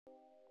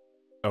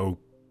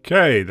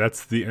Okay,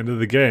 that's the end of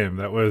the game.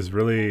 That was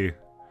really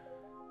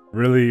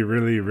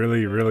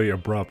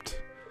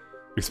abrupt.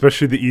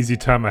 Especially the easy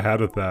time I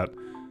had with that.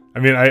 I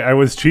mean, I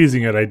was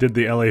cheesing it. I did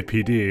the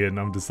LAPD, and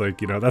I'm just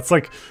like, you know,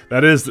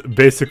 that is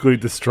basically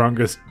the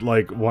strongest,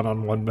 like,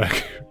 one-on-one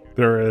mech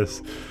there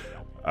is.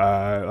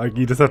 Like,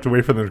 you just have to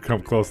wait for them to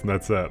come close, and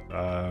that's it.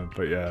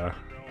 But yeah.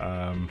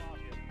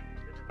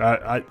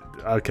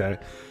 Okay.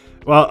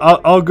 Well,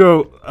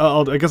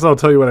 I guess I'll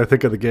tell you what I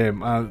think of the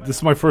game. This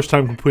is my first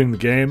time completing the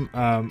game.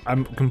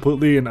 I'm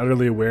completely and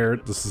utterly aware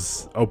this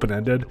is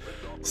open-ended.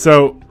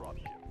 So,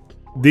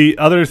 the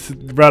other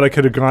route I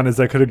could have gone is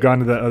I could have gone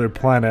to that other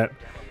planet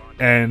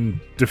and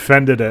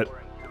defended it,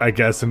 I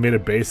guess, and made a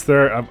base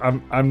there.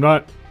 I'm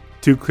not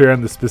too clear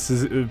on the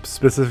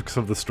specifics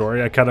of the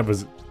story. I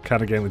was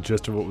getting the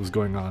gist of what was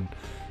going on.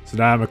 So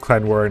now I'm a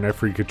clan warrior and I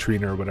free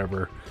Katrina or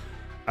whatever.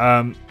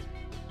 I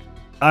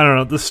don't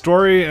know, the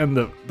story and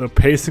the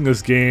pacing of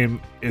this game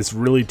is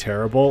really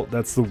terrible.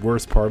 That's the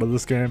worst part of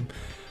this game.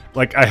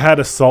 Like, I had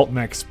assault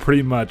mechs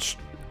pretty much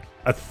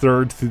a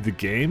third through the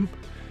game.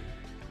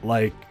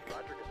 Like,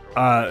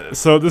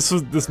 so this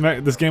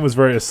game was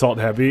very assault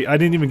heavy. I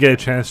didn't even get a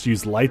chance to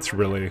use lights,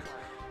 really.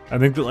 I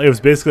think that it was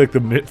basically like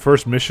the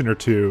first mission or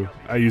two,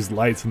 I used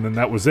lights, and then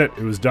that was it.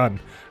 It was done.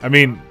 I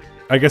mean,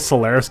 I guess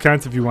Solaris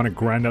counts if you want to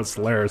grind out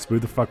Solaris, but who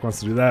the fuck wants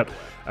to do that?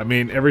 I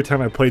mean, every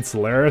time I played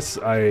Solaris,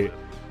 I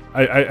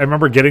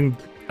remember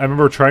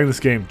trying this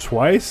game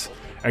twice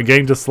and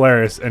getting to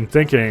Solaris and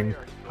thinking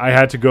I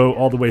had to go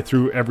all the way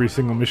through every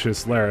single mission of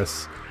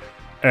Solaris,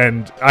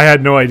 and I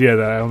had no idea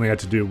that I only had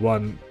to do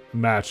one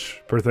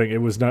match per thing.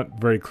 It was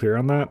not very clear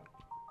on that.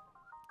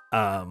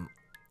 I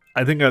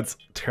think that's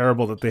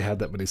terrible that they had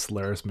that many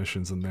Solaris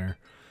missions in there.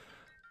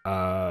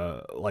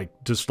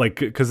 Because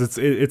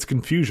it's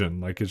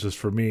confusion. Like, it's just,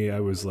 for me, I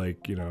was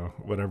like, you know,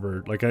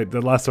 whatever. Like,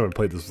 the last time I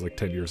played this was like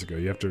 10 years ago.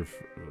 You have to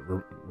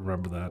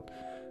remember that.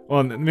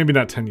 Well, maybe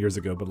not 10 years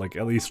ago, but like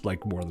at least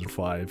like more than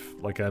 5.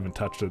 Like, I haven't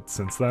touched it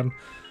since then.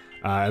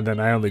 And then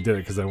I only did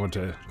it because I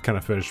wanted to kind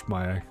of finish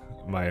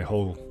my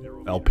whole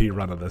LP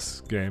run of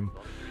this game.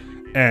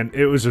 And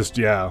it was just,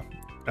 yeah.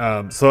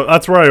 So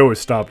that's where I always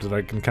stopped, and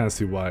I can kind of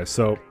see why.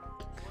 So,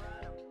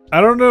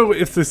 I don't know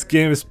if this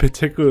game is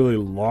particularly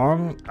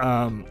long.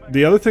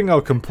 The other thing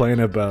I'll complain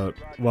about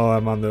while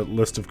I'm on the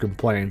list of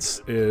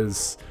complaints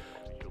is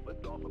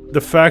the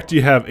fact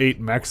you have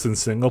 8 mechs in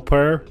single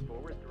player.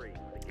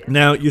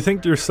 Now, you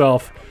think to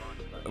yourself,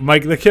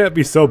 Mike, they can't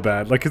be so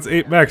bad. Like, it's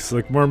 8 mechs.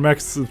 Like, more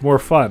mechs is more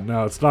fun.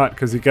 No, it's not,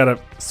 because you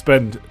gotta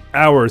spend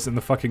hours in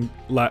the fucking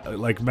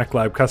mech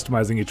lab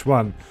customizing each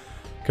one.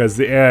 Because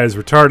the AI is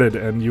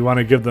retarded, and you want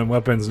to give them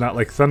weapons not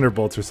like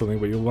Thunderbolts or something,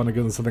 but you want to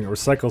give them something that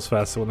recycles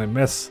fast, so when they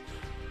miss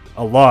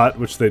a lot,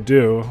 which they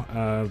do,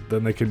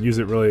 then they can use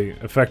it really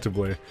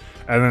effectively.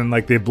 And then,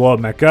 like, they blow a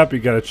mech up, you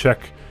gotta check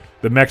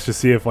the mechs to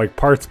see if, like,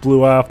 parts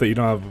blew off that you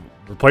don't have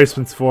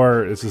replacements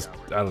for. It's just,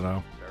 I don't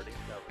know.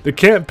 The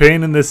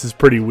campaign in this is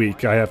pretty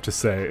weak, I have to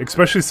say.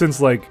 Especially since,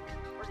 like,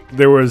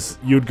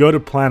 you'd go to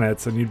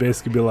planets, and you'd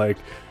basically be like,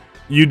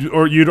 you'd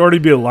already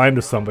be aligned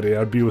with somebody.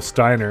 I'd be with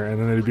Steiner, and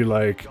then they'd be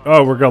like,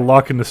 "Oh, we're gonna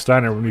lock into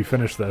Steiner when we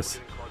finish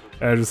this."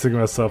 And I just think to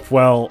myself,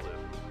 well,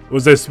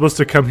 was I supposed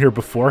to come here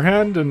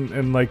beforehand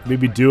and like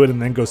maybe do it and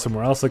then go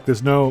somewhere else? Like,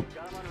 there's no.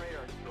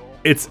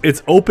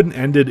 It's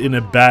open-ended in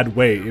a bad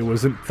way. It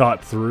wasn't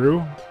thought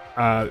through.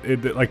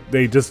 Like,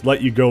 they just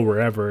let you go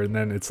wherever, and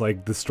then it's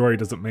like the story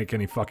doesn't make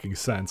any fucking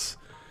sense.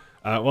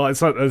 Well,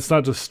 it's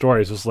not just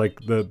story. It's just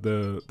like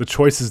the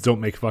choices don't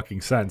make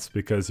fucking sense,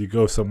 because you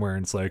go somewhere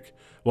and it's like,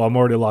 well, I'm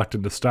already locked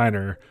into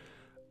Steiner,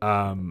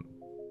 and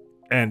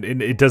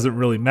it doesn't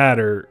really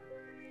matter.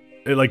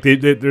 Like,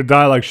 their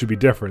dialogue should be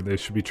different. They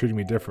should be treating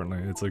me differently.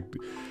 It's like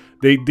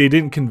they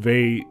didn't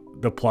convey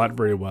the plot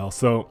very well.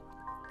 So,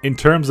 in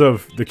terms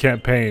of the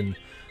campaign,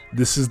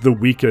 this is the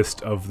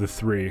weakest of the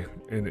 3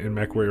 in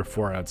Mechwarrior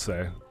 4, I'd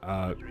say,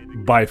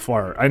 by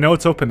far. I know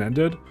it's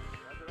open-ended,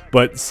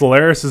 but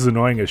Solaris is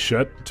annoying as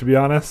shit, to be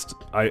honest.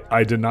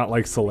 I did not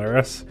like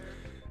Solaris,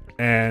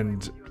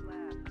 and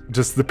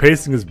just the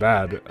pacing is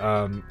bad.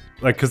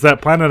 Like, because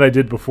that planet I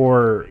did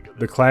before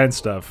the clan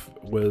stuff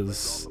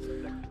was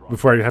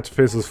before I had to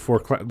face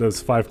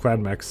those 5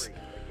 clan mechs.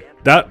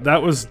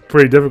 That was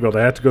pretty difficult.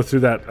 I had to go through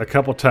that a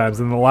couple times.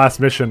 And the last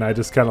mission, I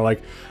just kind of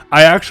like,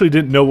 I actually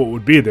didn't know what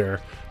would be there,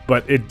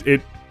 but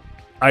it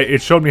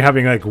showed me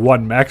having like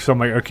 1 mech. So I'm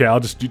like, okay, I'll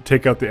just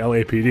take out the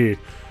LAPD.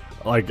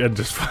 Like, and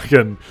just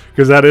fucking,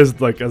 because that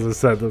is, like, as I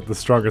said, the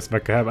strongest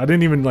mech I have. I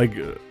didn't even like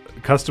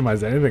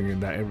customize anything in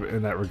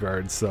that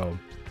regard. So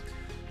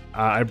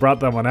I brought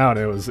that one out.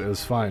 And it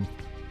was fine.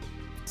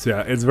 So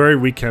yeah, it's a very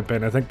weak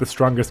campaign. I think the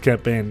strongest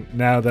campaign,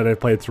 now that I've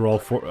played through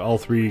all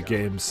 3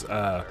 games,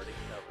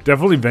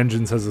 definitely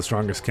Vengeance has the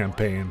strongest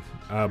campaign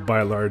by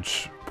a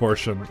large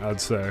portion,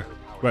 I'd say.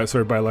 By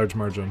a large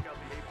margin.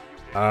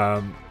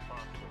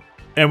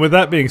 And with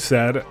that being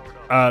said,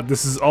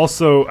 this is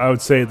also, I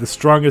would say, the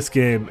strongest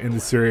game in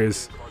the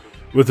series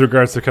with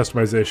regards to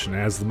customization. It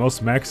has the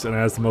most mechs and it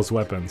has the most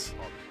weapons.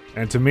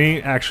 And to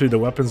me, actually, the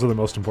weapons are the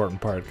most important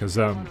part, because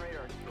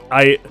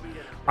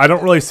I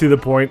don't really see the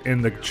point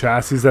in the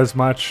chassis as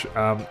much.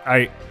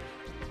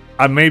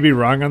 I may be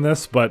wrong on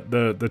this, but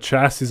the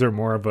chassis are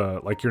more of a,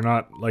 like, you're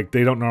not, like,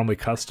 they don't normally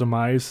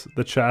customize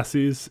the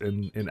chassis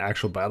in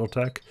actual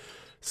BattleTech.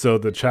 So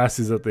the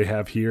chassis that they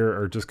have here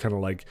are just kind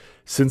of like,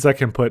 since I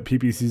can put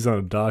PPCs on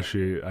a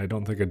Dashi, I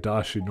don't think a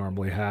Dashi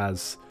normally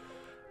has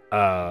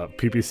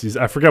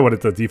PPCs. I forget what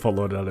the default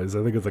loadout is.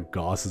 I think it's like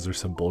Gauss's or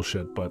some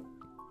bullshit, but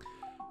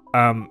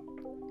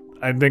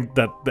I think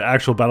that the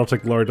actual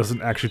BattleTech lore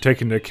doesn't actually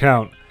take into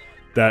account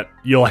that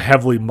you'll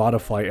heavily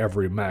modify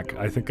every mech.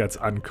 I think that's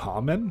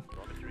uncommon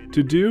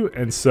to do,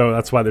 and so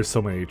that's why there's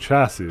so many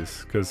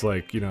chassis, because,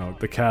 like, you know,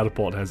 the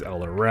catapult has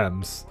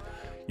LRMs.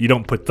 You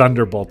don't put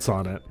thunderbolts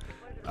on it.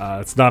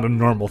 It's not a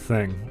normal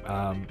thing.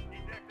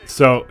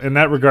 So in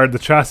that regard, the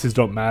chassis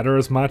don't matter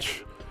as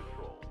much,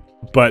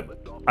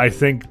 but I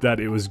think that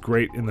it was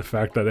great in the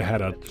fact that it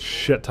had a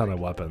shit ton of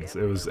weapons.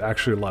 It was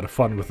actually a lot of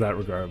fun with that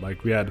regard.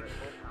 Like, we had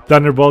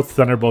thunderbolts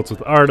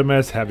with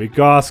Artemis, heavy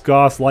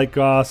Gauss, light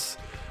Gauss.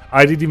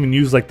 I didn't even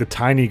use, like, the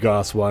tiny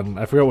Gauss one.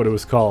 I forgot what it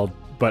was called,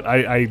 but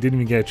I didn't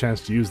even get a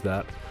chance to use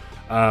that.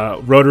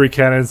 Rotary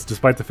cannons,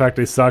 despite the fact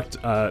they sucked,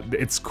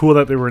 it's cool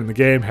that they were in the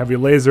game. Heavy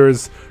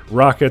lasers,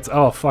 rockets.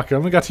 Oh, fuck, I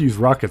only got to use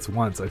rockets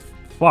once. I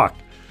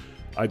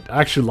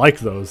actually like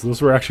those.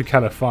 Those were actually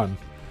kind of fun.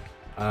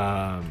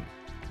 I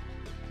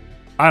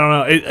don't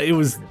know. It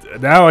was,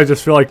 now I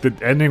just feel like the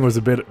ending was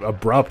a bit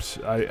abrupt.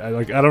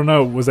 I don't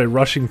know. Was I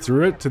rushing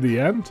through it to the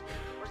end?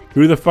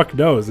 Who the fuck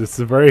knows? It's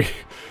a very,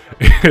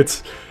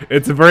 it's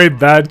a very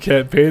bad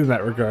campaign in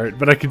that regard.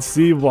 But I can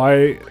see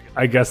why,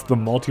 I guess, the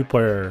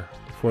multiplayer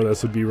for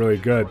this would be really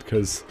good,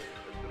 because,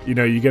 you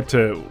know, you get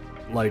to,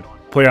 like,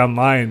 play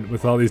online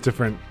with all these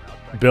different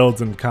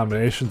builds and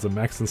combinations of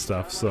mechs and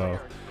stuff. So,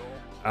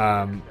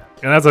 and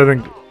that's, I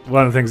think,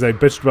 one of the things I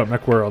bitched about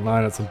Mechwarrior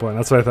Online at some point.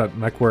 That's what I thought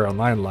Mechwarrior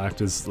Online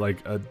lacked, is,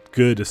 like, a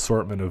good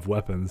assortment of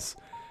weapons.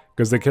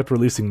 Because they kept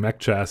releasing mech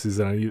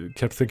chassis, and I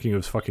kept thinking it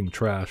was fucking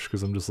trash,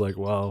 because I'm just like,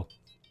 well,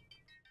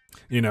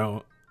 you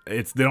know,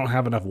 they don't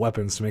have enough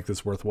weapons to make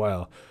this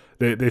worthwhile.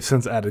 They've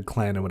since added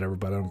clan and whatever,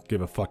 but I don't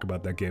give a fuck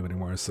about that game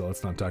anymore, so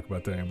let's not talk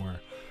about that anymore.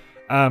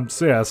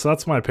 So yeah, so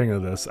that's my opinion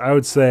of this. I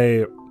would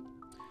say,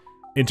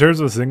 in terms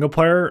of single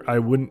player, I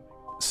wouldn't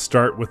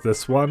start with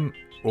this one,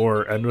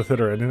 or end with it,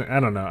 or anything. I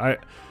don't know.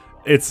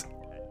 It's,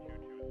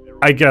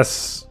 I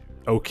guess,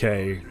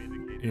 okay.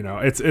 You know,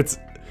 it's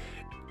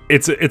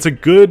a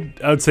good,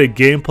 I would say,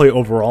 gameplay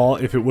overall,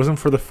 if it wasn't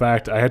for the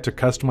fact I had to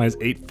customize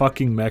 8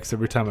 fucking mechs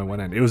every time I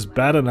went in. It was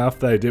bad enough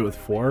that I did with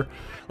 4.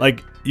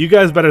 Like, you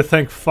guys better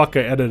thank fuck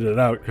I edited it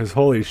out, because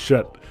holy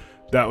shit,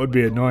 that would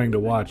be annoying to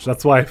watch.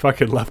 That's why I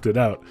fucking left it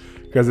out.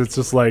 Because it's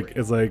just like,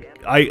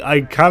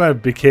 I kind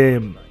of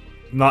became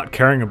not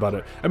caring about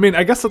it. I mean,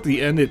 I guess at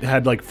the end it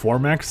had like 4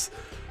 mechs,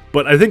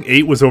 but I think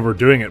 8 was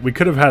overdoing it. We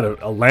could have had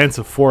a lance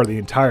of 4 the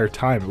entire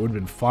time. It would have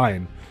been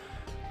fine.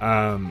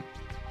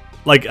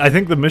 Like, I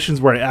think the missions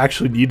where I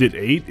actually needed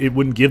 8, it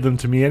wouldn't give them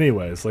to me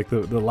anyways. Like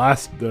the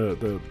last 3,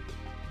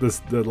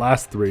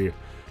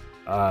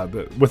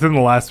 within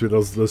the last 3,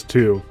 those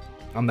 2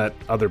 on that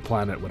other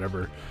planet,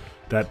 whatever,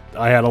 that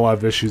I had a lot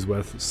of issues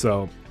with.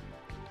 So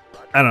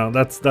I don't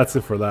know. That's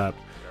it for that.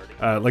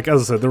 Like,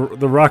 as I said,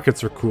 the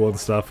rockets are cool and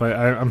stuff.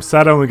 I'm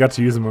sad I only got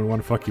to use them on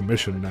 1 fucking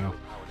mission now.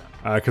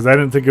 Because I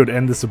didn't think it would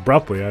end this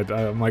abruptly.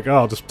 I'm like, oh,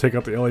 I'll just take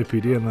out the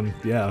LAPD and then,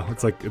 yeah,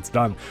 it's like, it's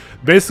done.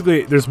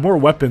 Basically, there's more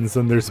weapons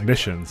than there's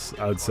missions,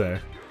 I would say.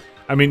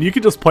 I mean, you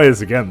could just play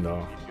this again,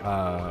 though.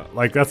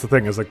 Like, that's the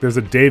thing, is like, there's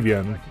a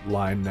Davian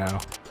line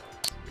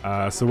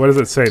now. So what does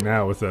it say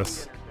now with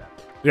this?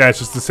 Yeah, it's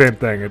just the same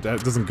thing. It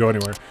doesn't go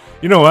anywhere.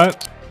 You know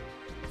what?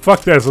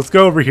 Fuck this. Let's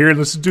go over here and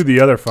let's just do the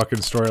other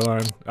fucking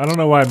storyline. I don't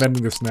know why I'm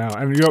ending this now.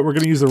 And you know what? We're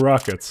going to use the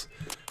rockets.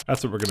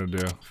 That's what we're going to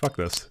do. Fuck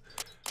this.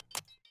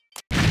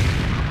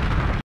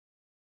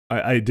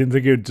 I didn't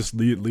think it would just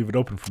leave it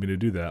open for me to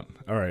do that.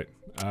 Alright.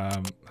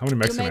 How many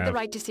mechs do I have? You made the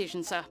right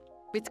decision, sir.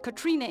 With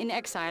Katrina in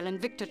exile and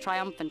Victor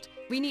triumphant,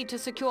 we need to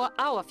secure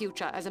our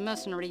future as a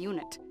mercenary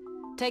unit.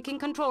 Taking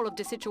control of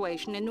the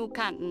situation in New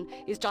Canton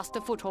is just the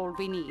foothold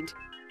we need.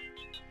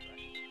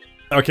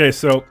 Okay,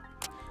 so,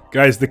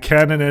 guys, the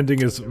canon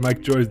ending is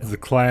Mike joins the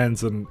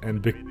clans and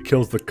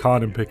kills the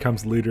Khan and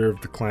becomes leader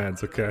of the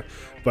clans, okay?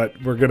 But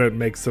we're gonna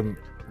make some,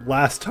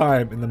 last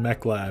time in the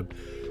mech lab,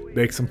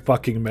 make some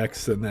fucking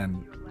mechs and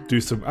then do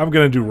some, I'm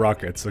gonna do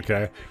rockets,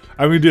 okay?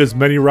 I'm gonna do as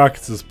many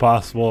rockets as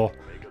possible.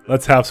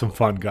 Let's have some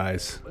fun,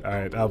 guys.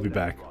 Alright, I'll be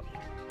back.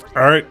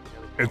 Alright,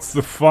 it's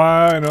the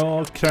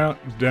final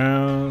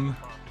countdown.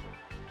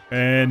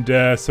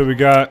 And so we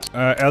got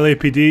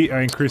LAPD,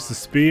 I increased the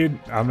speed.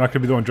 I'm not gonna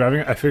be the one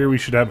driving it. I figure we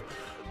should have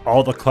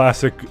all the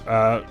classic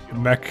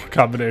mech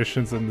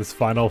combinations in this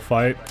final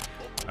fight.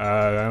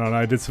 I don't know,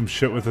 I did some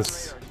shit with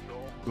this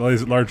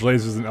large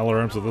lasers and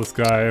LRMs with this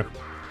guy.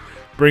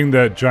 Bring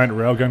the giant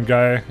railgun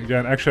guy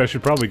again. Actually, I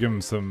should probably give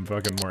him some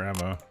fucking more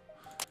ammo.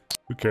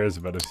 Who cares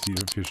about his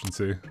heat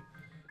efficiency?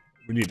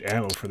 We need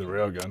ammo for the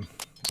railgun.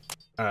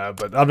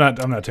 But I'm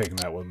not taking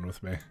that one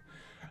with me.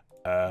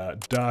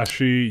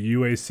 Dashi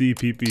UAC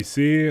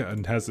PPC,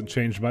 and hasn't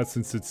changed much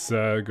since it's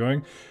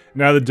going.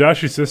 Now the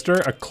Dashi sister,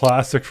 a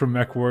classic from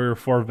Mechwarrior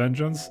 4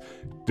 Vengeance,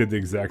 did the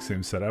exact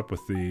same setup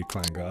with the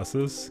clan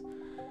glasses.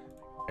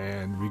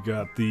 And we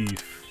got the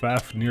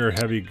Fafnir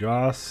Heavy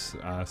Goss,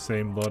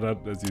 same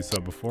loadout as you saw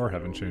before,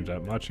 haven't changed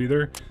that much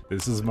either.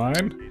 This is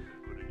mine.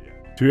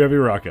 2 heavy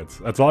rockets.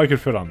 That's all I could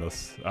fit on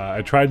this.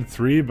 I tried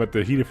 3, but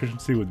the heat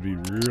efficiency would be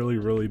really,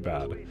 really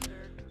bad.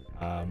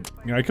 You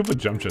know, I could put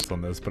jump jets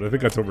on this, but I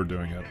think that's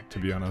overdoing it, to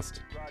be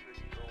honest.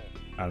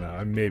 I don't know,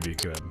 I maybe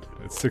could.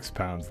 It's 6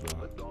 pounds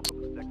though.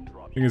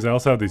 Thing is, I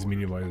also have these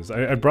medium lasers.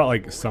 I brought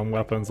like some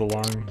weapons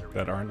along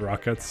that aren't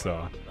rockets,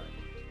 so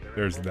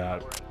there's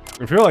that.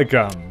 I feel like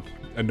a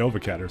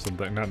Novacat or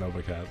something. Not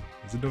Novacat.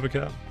 Is it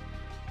Novacat?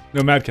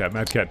 No, Madcat.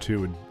 Madcat 2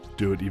 would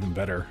do it even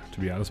better, to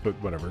be honest, but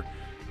whatever.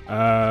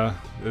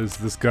 There's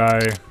this guy,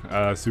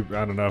 I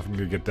don't know if I'm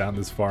gonna get down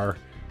this far.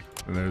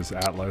 And there's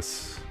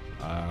Atlas,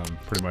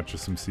 pretty much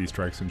just some sea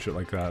strikes and shit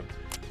like that.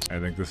 I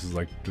think this is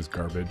like just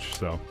garbage,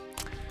 so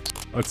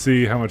let's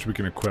see how much we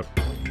can equip.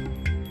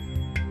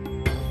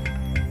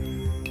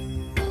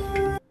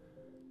 I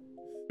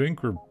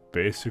think we're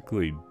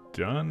basically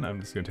done. I'm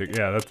just gonna take,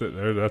 yeah, that's it.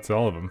 There, that's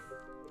all of them.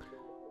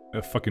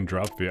 A fucking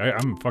drop fee.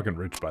 I'm fucking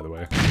rich, by the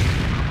way.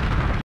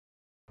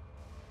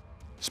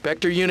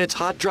 Spectre units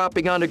hot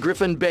dropping onto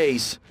Griffin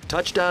Base.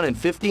 Touchdown in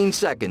 15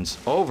 seconds.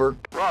 Over.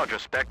 Roger,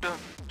 Spectre.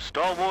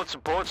 Stalwart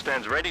support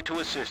stands ready to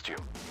assist you.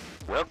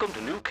 Welcome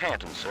to New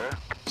Canton, sir.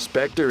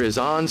 Spectre is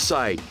on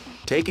site,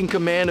 taking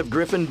command of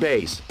Griffin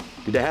Base.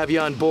 Good to have you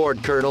on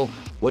board, Colonel.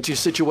 What's your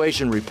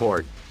situation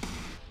report?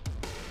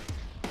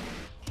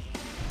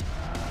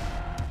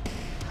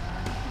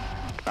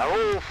 Our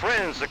old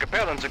friends, the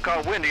Capellans, have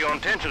caught wind of your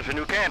intentions for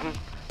New Canton.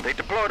 They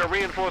deployed a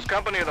reinforced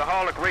company of the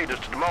Harlock Raiders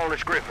to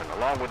demolish Griffin,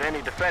 along with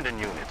any defending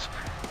units.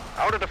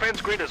 Outer defense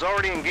grid is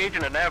already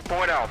engaging at Nav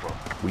Point Alpha.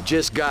 We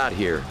just got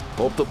here.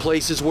 Hope the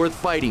place is worth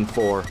fighting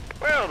for.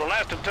 Well, the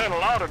last internal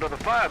audit of the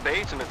fire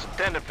base and its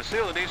attendant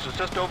facilities was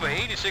just over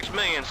 86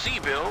 million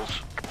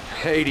C-bills.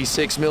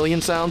 86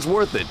 million sounds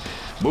worth it.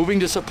 Moving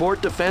to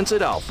support defense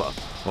at Alpha.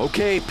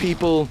 Okay,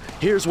 people,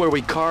 here's where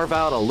we carve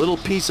out a little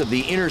piece of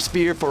the inner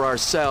sphere for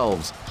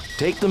ourselves.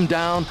 Take them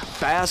down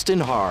fast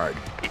and hard.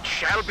 It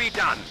shall be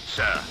done,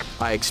 sir.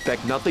 I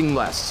expect nothing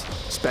less.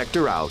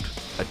 Spectre out.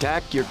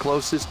 Attack your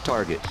closest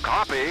target.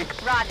 Copy.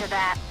 Roger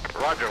that.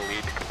 Roger,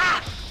 lead.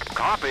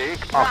 Copy.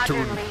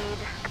 Roger, lead.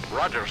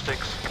 Roger, 6.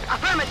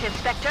 Affirmative,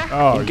 Spectre.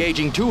 Oh,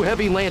 Engaging 2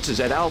 heavy lances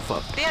at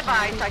Alpha. Be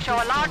advised, I show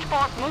a large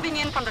force moving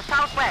in from the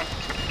southwest.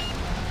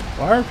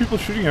 why are people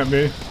shooting at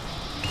me?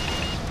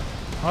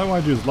 All I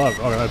want to do is love.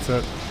 Oh, that's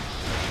it.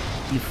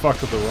 You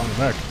fucked with the wrong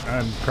mech,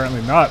 and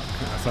apparently not,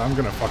 so I'm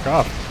gonna fuck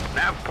off.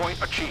 Nav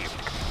point achieved.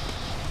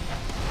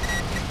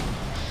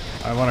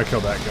 I want to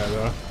kill that guy,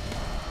 though.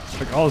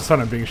 Like, all of a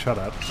sudden I'm being shot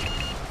at.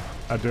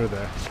 How dare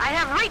they? I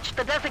have reached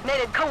the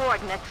designated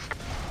coordinates.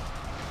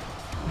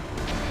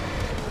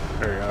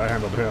 There you go, I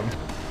handled him.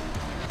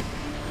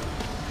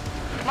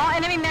 More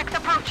enemy mechs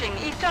approaching,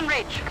 Eastern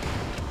Ridge.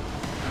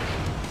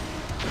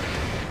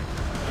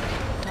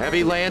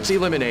 Heavy lance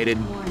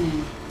eliminated.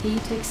 Warning.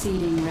 Heat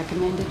exceeding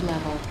recommended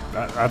level.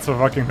 That's a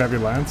fucking heavy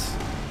lance?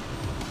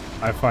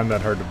 I find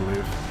that hard to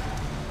believe.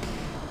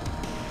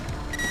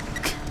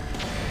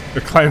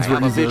 The clients I were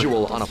have a easier.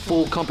 visual on a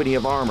full company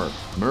of armor,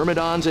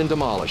 Myrmidons and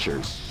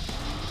Demolishers.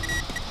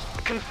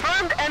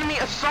 Confirmed enemy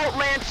assault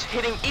lance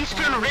hitting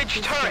Eastern Ridge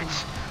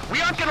turrets.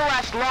 We aren't gonna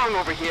last long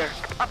over here.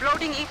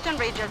 Uploading Eastern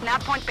Ridge as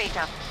nav point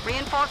beta.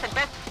 Reinforce at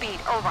best speed,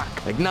 over.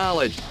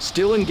 Acknowledged.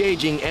 Still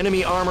engaging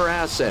enemy armor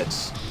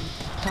assets.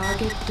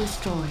 Target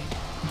destroyed.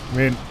 I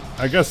mean,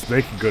 I guess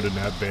they can go to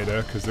nav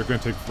beta, because they're going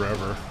to take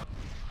forever.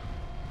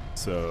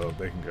 So,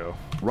 they can go.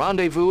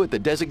 Rendezvous at the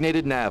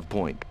designated nav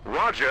point.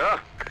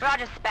 Roger.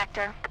 Roger,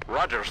 Spectre.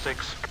 Roger,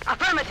 6.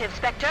 Affirmative,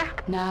 Spectre.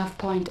 Nav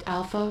point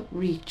Alpha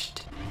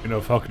reached. You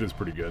know, Falcon is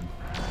pretty good.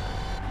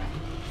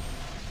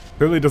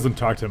 Clearly doesn't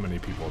talk to many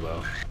people,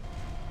 though.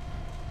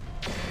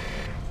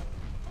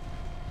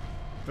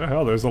 The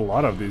hell, there's a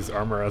lot of these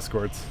armor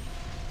escorts.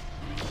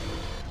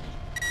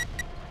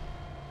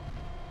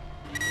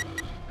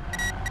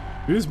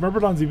 Do these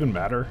Myrmidons even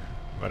matter?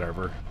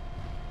 Whatever.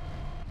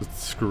 Just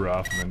screw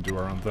off and then do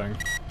our own thing.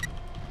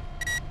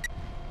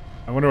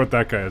 I wonder what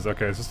that guy is.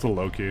 Okay, it's just a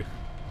Loki.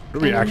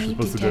 What are we actually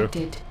supposed to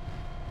do?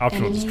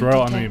 Optional, Enemy destroy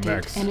all enemy detected.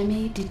 mechs.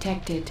 Enemy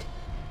detected.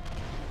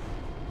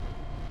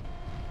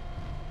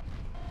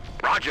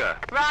 Roger.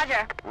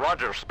 Roger.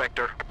 Roger,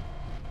 Spectre.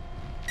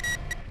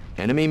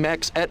 Enemy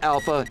mechs at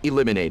Alpha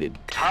eliminated.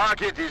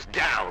 Target is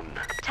down.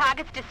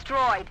 Targets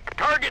destroyed.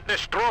 Target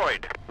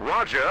destroyed.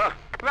 Roger.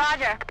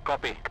 Roger.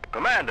 Copy.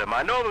 Commander,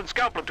 my Northern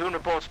Scout Platoon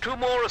reports 2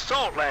 more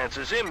assault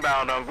lances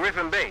inbound on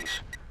Griffin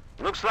Base.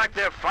 Looks like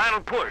their final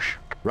push.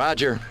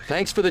 Roger.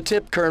 Thanks for the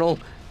tip, Colonel.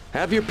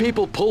 Have your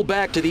people pull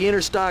back to the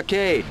inner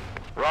stockade.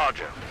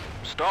 Roger.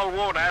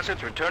 Stalwart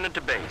assets returning to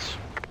base.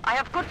 I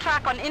have good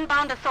track on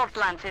inbound assault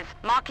lances,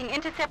 marking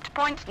intercept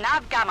points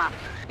Nav Gamma.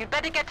 You'd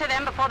better get to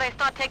them before they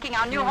start taking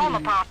our new home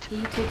apart.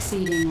 Heat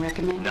exceeding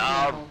recommended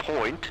Nav level.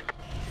 point.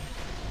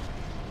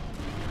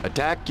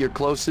 Attack your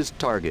closest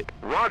target.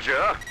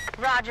 Roger.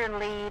 Roger,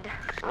 lead.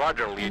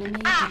 Roger, lead.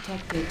 Enemy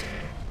detected.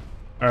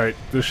 Alright,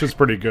 this shit's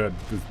pretty good,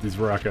 these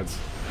rockets.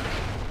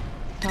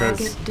 Target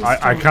Because destroyed.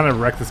 I kind of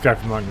wreck this guy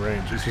from long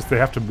range. It's just they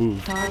have to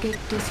move Target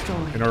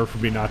destroyed. in order for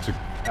me not to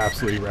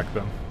absolutely wreck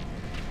them.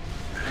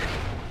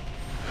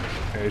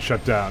 Okay,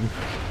 shut down.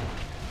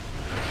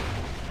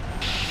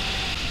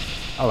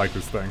 I like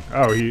this thing.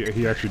 Oh,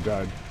 he actually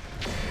died.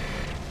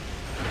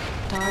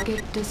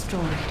 Target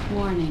destroyed.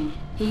 Warning.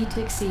 Heat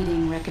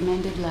exceeding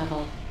recommended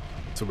level.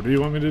 So what do you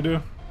want me to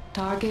do?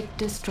 Target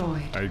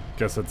destroyed. I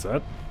guess that's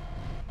it.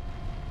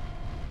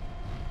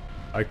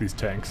 I like these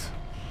tanks.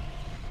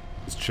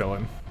 Just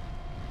chilling.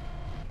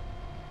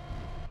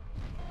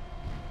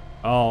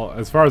 Oh,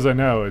 as far as I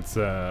know, it's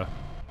this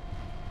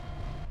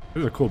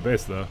is a cool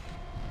base though. Is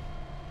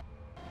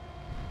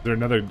there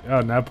another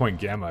nav point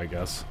Gamma, I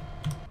guess.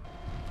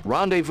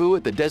 Rendezvous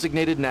at the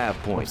designated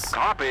nav point.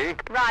 Copy.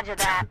 Roger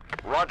that.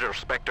 Roger,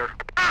 Spectre.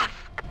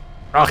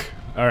 Ugh!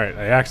 Alright,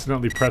 I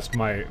accidentally pressed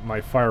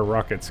my fire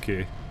rockets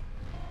key.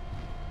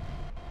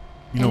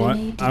 You know what?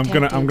 Enemy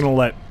I'm gonna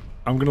let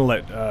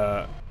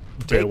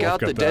Take Beowulf out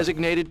get the that.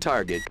 designated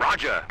target.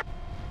 Roger.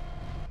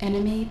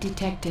 Enemy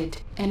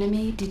detected.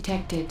 Enemy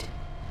detected.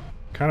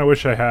 Kinda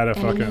wish I had a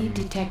Enemy fucking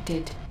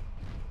detected.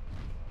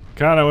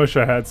 kinda wish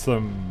I had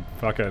some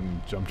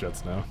fucking jump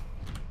jets now.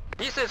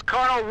 This is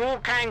Colonel Wu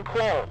Kang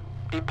Kuo.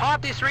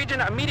 Depart this region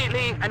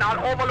immediately and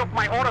I'll overlook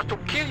my orders to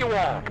kill you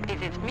all.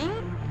 Is it me?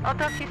 Or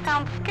does he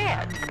sound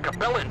scared?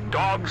 Capellan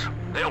dogs,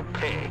 they'll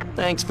pay.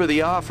 Thanks for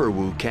the offer,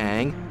 Wu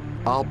Kang.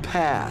 I'll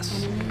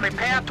pass.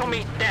 Prepare to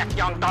meet death,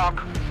 young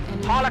dog.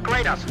 Harlock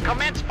Raiders,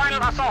 commence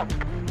final assault.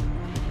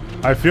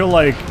 I feel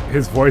like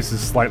his voice is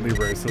slightly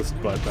racist,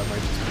 but that might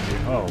just be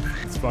oh,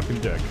 it's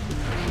fucking dick.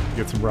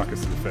 Get some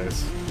rockets in the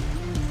face.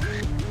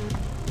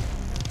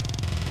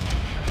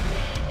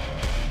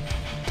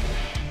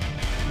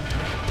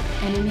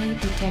 Enemy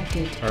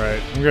detected.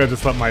 Alright, I'm gonna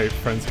just let my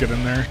friends get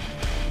in there.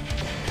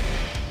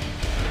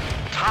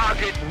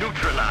 Target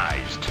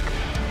neutralized.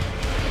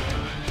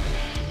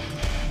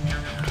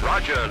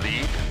 Roger,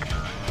 lead.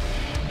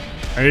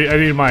 I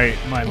need my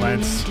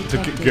lance to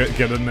detected.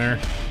 get in there.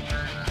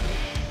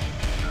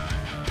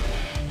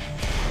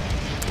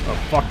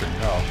 Oh fucking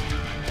hell!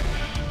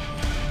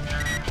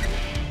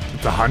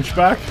 It's a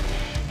hunchback.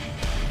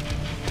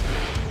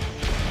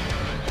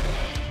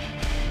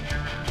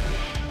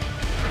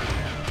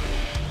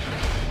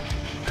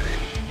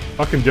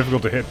 Fucking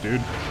difficult to hit,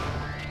 dude.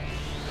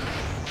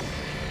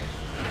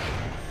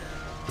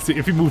 See,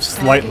 if he moves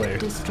slightly, Target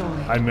destroyed.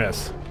 I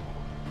miss.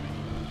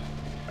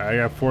 I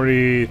got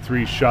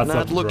 43 shots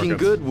left. Not looking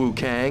good, Wu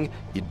Kang.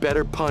 You'd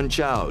better punch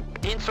out.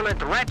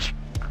 Insolent wretch.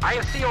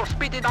 I'll see you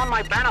spitted on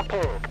my banner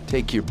pole.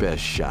 Take your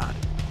best shot.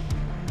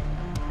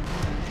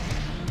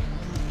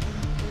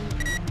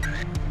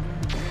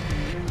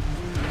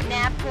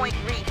 Nav point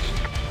reached.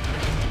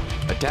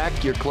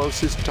 Attack your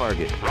closest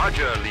target.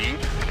 Roger, lead.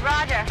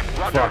 Roger.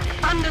 Roger.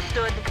 Fuck.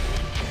 Understood.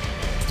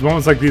 It's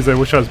moments like these I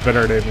wish I was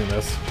better at aiming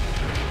this.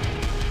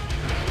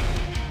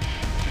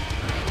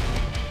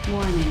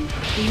 Warning.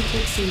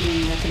 Heat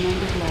exceeding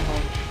recommended level.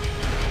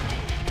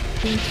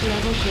 Heat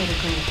level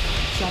critical.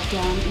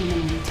 Shutdown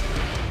imminent.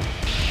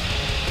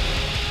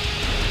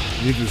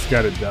 I need this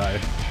guy to die.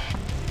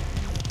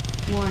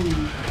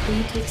 Warning.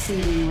 Heat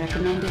exceeding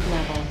recommended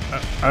level.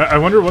 I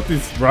wonder what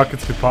these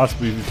rockets could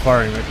possibly be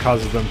firing that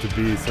causes them to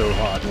be so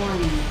hot.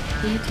 Warning.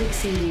 Heat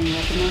exceeding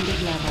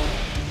recommended level.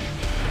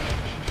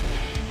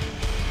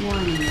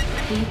 Warning.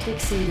 Heat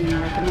exceeding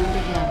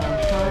recommended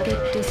level. Target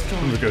I'm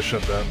destroyed. just gonna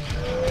shut down.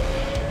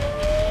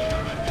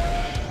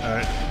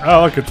 Alright.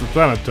 Oh look, it's a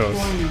Thanatos.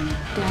 Warning.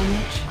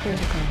 Damage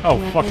critical. Oh,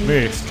 Weapon fuck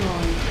me.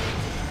 Destroyed.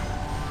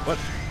 What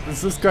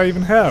does this guy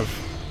even have?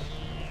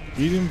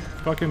 Eating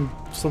fucking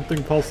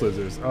something pulse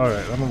lasers.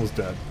 Alright, I'm almost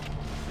dead.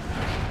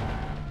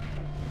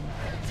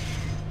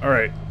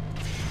 Alright.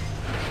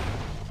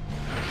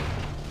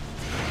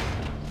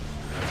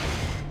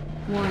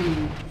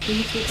 Warning.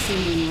 Heat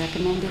exceeding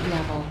recommended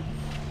level.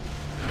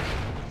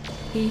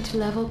 Heat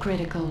level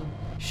critical.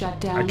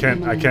 Shutdown I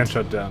can't imminent.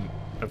 shut down.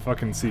 That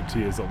fucking CT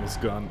is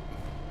almost gone.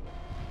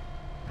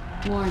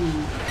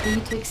 Warning.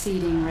 Heat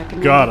exceeding Got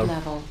recommended him.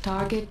 level.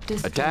 Target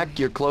destroyed. Attack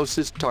your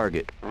closest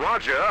target.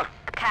 Roger.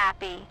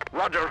 Copy.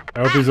 Roger.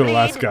 I hope these are the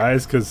last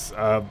guys, cause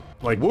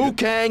like Wu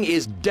Kang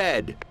is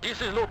dead.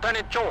 This is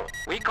Lieutenant Cho.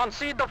 We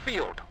concede the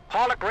field.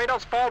 Harlock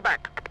Raiders fall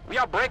back. We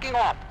are breaking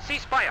off.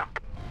 Cease fire.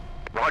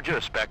 Roger,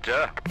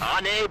 Spectre.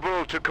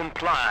 Unable to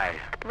comply.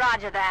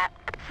 Roger that.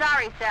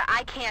 Sorry, sir,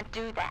 I can't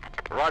do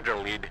that. Roger,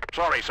 lead.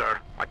 Sorry, sir.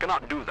 I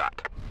cannot do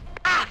that.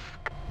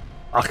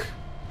 ugh.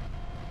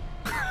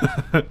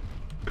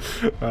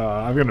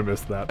 I'm gonna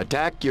miss that.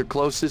 Attack your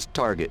closest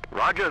target.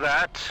 Roger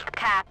that.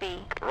 Copy.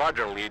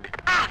 Roger, lead.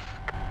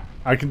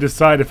 I can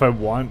decide if I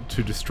want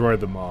to destroy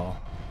them all.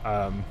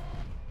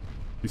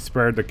 You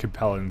spared the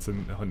Capellans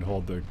and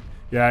hold the.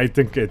 Yeah, I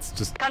think it's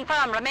just.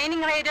 Confirm,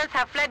 remaining raiders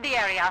have fled the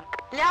area.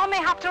 Liao may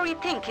have to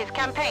rethink his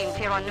campaigns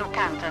here on New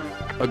Canton.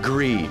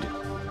 Agreed.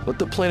 Let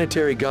the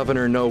planetary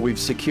governor know we've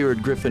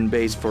secured Griffin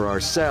Base for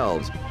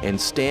ourselves, and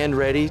stand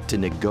ready to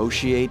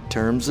negotiate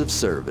terms of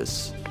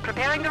service.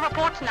 Preparing the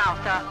reports now,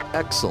 sir.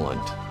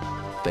 Excellent.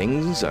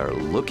 Things are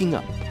looking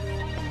up.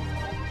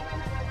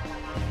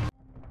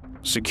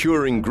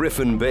 Securing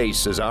Griffin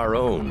Base as our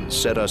own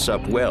set us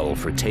up well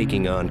for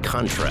taking on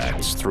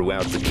contracts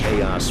throughout the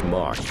Chaos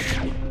March.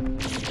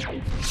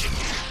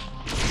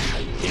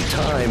 In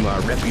time,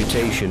 our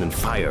reputation and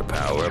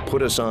firepower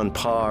put us on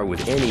par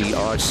with any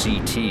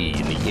RCT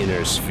in the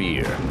Inner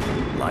Sphere.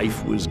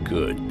 Life was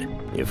good,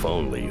 if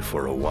only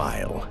for a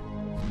while.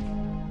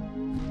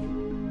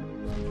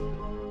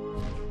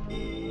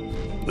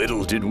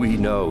 Little did we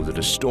know that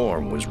a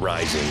storm was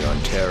rising on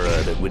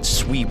Terra that would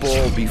sweep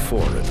all before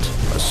it.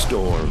 A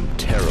storm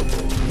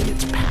terrible in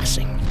its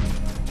passing.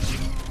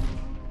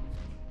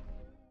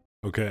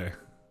 Okay.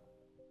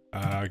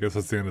 I guess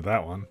that's the end of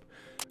that one.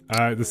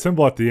 The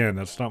symbol at the end,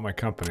 that's not my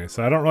company,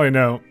 so I don't really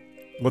know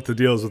what the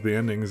deal is with the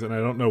endings, and I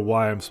don't know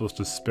why I'm supposed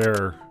to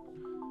spare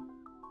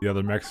the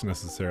other mechs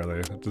necessarily.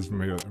 It doesn't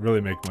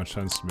really make much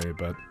sense to me,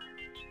 but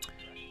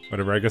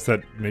whatever. I guess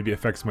that maybe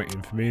affects my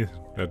infamy,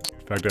 that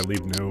in fact I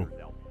leave no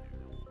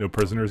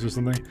prisoners or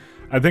something.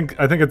 I think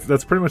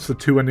that's pretty much the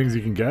 2 endings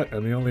you can get,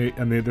 and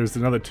there's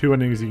another 2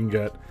 endings you can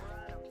get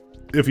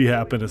if you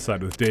happen to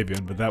side with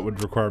Davian, but that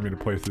would require me to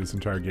play through this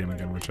entire game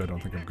again, which I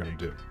don't think I'm going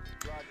to do.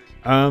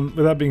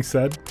 With that being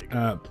said,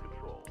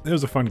 it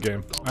was a fun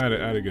game. I had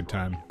a good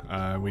time.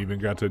 We even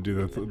got to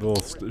do the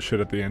little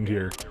shit at the end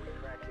here.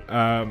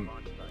 Now,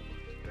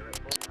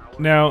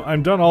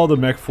 I've done all the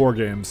Mech 4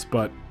 games,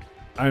 but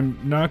I'm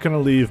not going to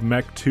leave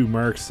Mech 2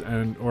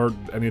 Mercs or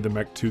any of the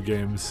Mech 2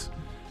 games,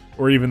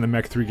 or even the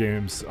Mech 3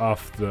 games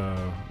off the...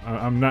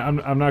 I'm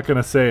not going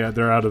to say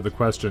they're out of the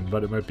question,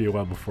 but it might be a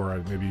while before I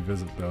maybe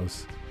visit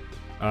those.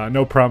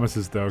 No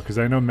promises, though, because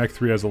I know Mech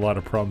 3 has a lot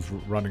of problems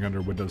running under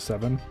Windows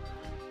 7.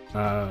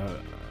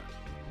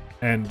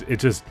 And it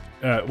just,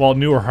 well,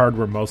 newer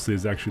hardware mostly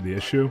is actually the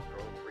issue.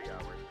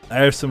 I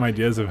have some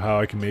ideas of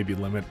how I can maybe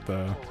limit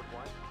the,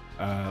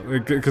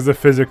 because the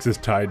physics is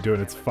tied to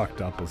it. It's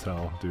fucked up as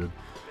hell, dude.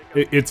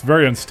 It's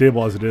very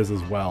unstable as it is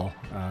as well.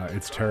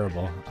 It's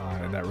terrible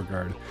in that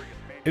regard.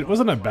 It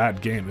wasn't a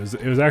bad game.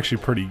 It was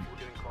actually pretty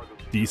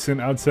decent,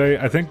 I'd say.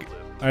 I think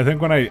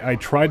when I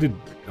tried to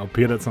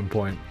LP it at some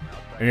point,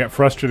 I got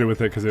frustrated with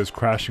it because it was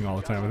crashing all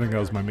the time. I think that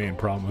was my main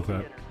problem with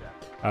it.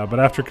 But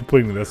after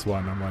completing this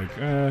one, I'm like,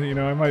 you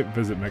know, I might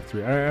visit Mech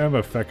 3. I am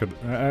a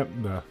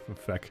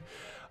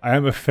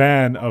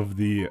fan of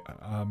the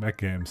mech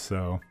games,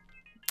 so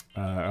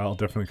I'll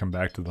definitely come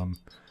back to them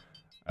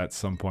at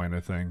some point, I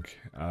think.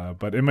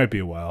 But it might be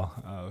a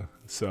while.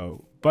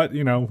 But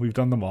you know, we've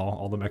done them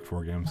all the Mech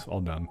 4 games,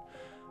 all done.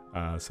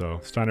 So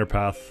Steiner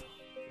Path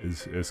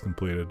is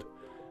completed.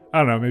 I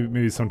don't know,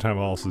 maybe sometime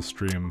I'll also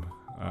stream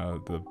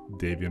the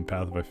Davian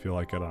Path if I feel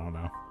like it. I don't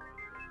know.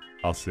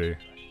 I'll see.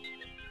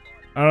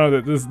 I don't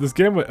know, this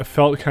game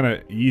felt kind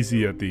of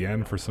easy at the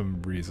end for some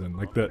reason.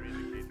 Like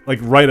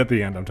right at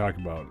the end I'm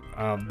talking about.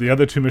 The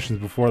other 2 missions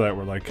before that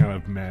were like kind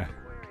of meh.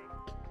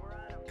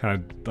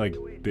 Kind of like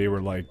they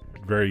were like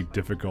very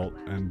difficult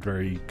and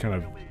very kind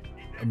of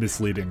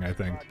misleading, I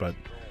think, but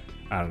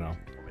I don't know.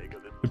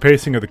 The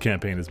pacing of the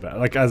campaign is bad.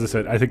 Like, as I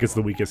said, I think it's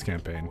the weakest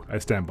campaign. I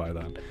stand by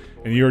that.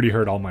 And you already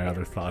heard all my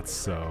other thoughts,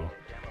 so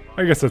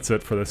I guess that's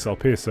it for this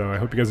LP. So I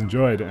hope you guys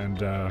enjoyed,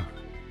 and I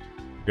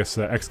guess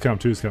XCOM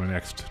 2 is coming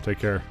next. Take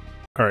care.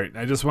 Alright,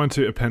 I just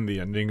wanted to append the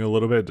ending a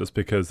little bit, just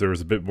because there was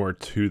a bit more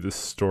to this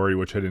story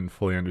which I didn't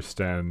fully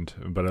understand,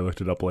 but I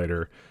looked it up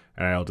later,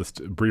 and I'll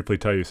just briefly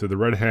tell you. So the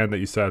red hand that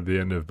you saw at the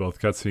end of both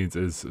cutscenes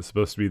is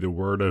supposed to be the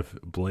word of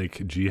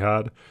Blake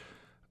Jihad.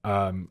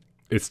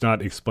 It's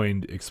not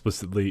explained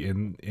explicitly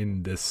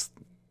in this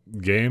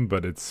game,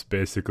 but it's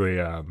basically,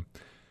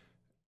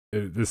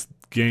 this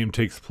game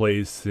takes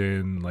place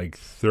in like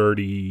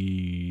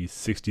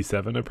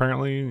 3067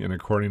 apparently, and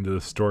according to the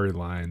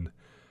storyline,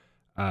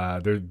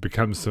 there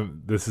becomes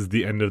this is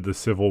the end of the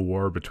civil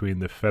war between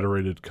the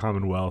Federated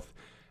Commonwealth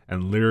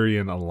and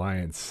Lyrian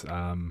Alliance.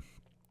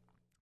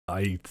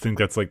 I think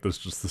that's like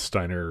just the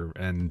Steiner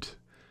and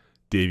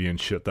Davian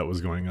shit that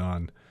was going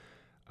on.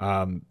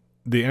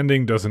 The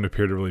ending doesn't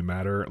appear to really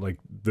matter. Like,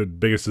 the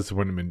biggest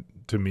disappointment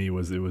to me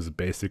was it was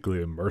basically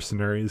a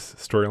Mercenaries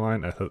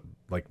storyline. I thought,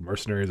 like,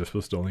 Mercenaries are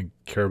supposed to only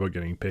care about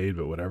getting paid,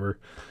 but whatever.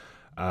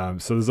 So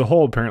there's a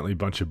whole apparently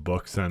bunch of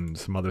books and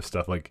some other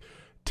stuff. Like,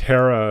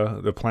 Terra,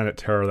 the planet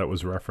Terra that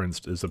was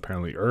referenced is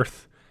apparently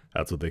Earth.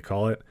 That's what they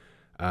call it.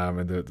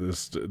 And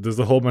there's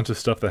a whole bunch of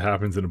stuff that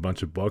happens in a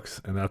bunch of books,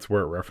 and that's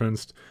where it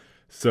referenced.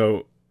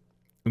 So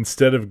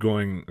instead of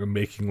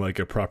making like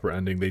a proper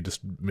ending, they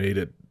just made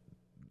it,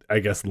 I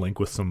guess, link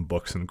with some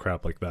books and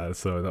crap like that.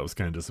 So that was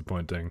kind of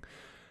disappointing.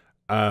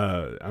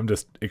 I'm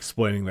just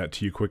explaining that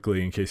to you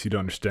quickly in case you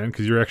don't understand,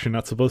 because you're actually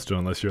not supposed to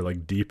unless you're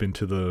like deep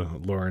into the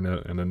lore and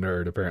a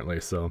nerd apparently.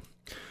 So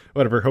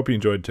whatever. Hope you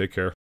enjoyed. Take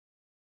care.